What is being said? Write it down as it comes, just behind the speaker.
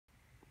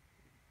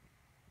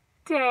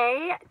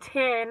day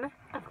 10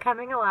 of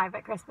coming alive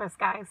at Christmas,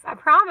 guys. I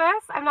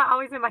promise I'm not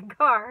always in my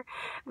car,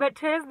 but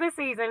 'tis the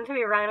season to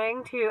be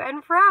running to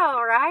and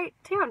fro, right?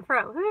 To and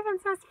fro. Who even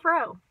says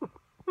fro?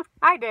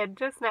 I did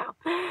just now.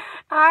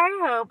 I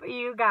hope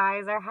you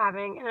guys are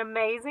having an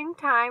amazing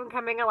time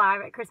coming alive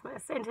at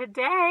Christmas. And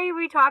today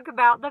we talk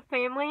about the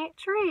family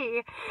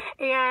tree.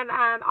 And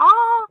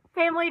all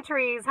family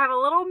trees have a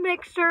little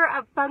mixture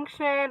of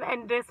function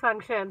and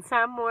dysfunction.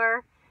 Some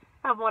more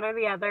of one or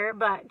the other,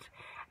 but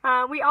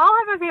we all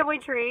have a family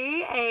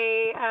tree,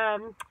 a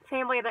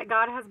family that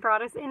God has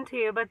brought us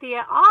into. But the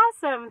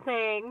awesome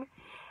thing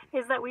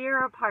is that we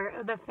are a part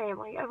of the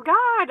family of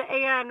God.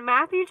 And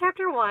Matthew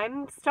chapter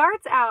 1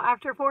 starts out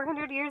after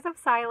 400 years of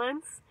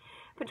silence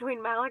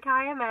between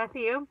Malachi and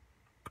Matthew.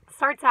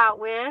 Starts out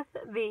with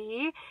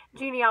the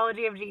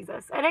genealogy of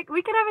Jesus. And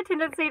we can have a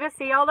tendency to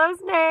see all those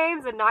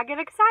names and not get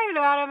excited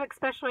about them,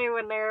 especially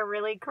when they're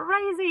really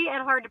crazy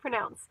and hard to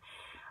pronounce.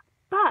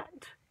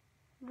 But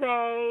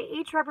they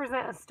each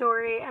represent a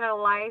story and a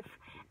life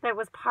that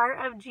was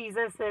part of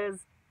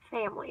Jesus's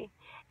family.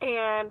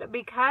 And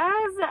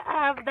because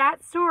of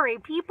that story,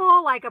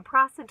 people like a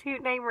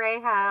prostitute named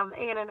Rahab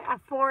and a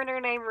foreigner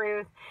named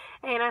Ruth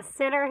and a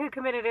sinner who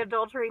committed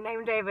adultery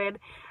named David,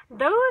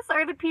 those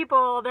are the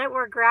people that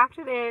were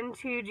grafted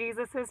into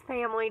Jesus's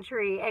family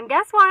tree. And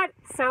guess what?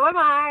 So am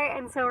I,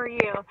 and so are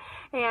you.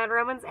 And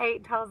Romans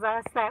 8 tells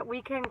us that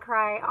we can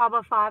cry,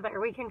 Abba,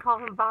 Father. We can call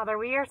him Father.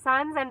 We are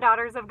sons and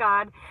daughters of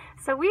God.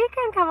 So we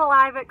can come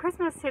alive at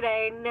Christmas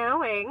today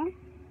knowing,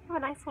 I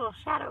have a nice little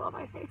shadow on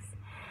my face,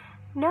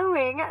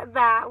 knowing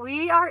that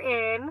we are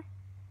in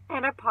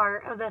and a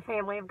part of the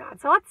family of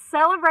God. So let's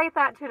celebrate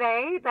that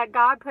today, that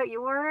God put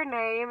your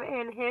name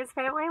in his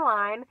family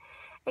line,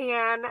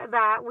 and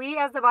that we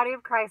as the body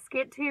of Christ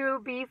get to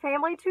be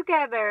family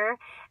together,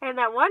 and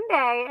that one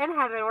day in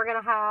heaven we're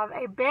going to have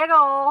a big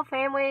old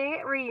family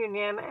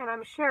reunion, and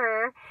I'm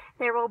sure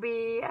there will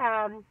be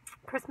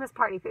Christmas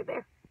party food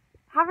there.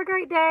 Have a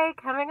great day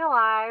coming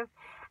alive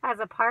as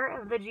a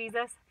part of the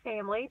Jesus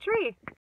family tree.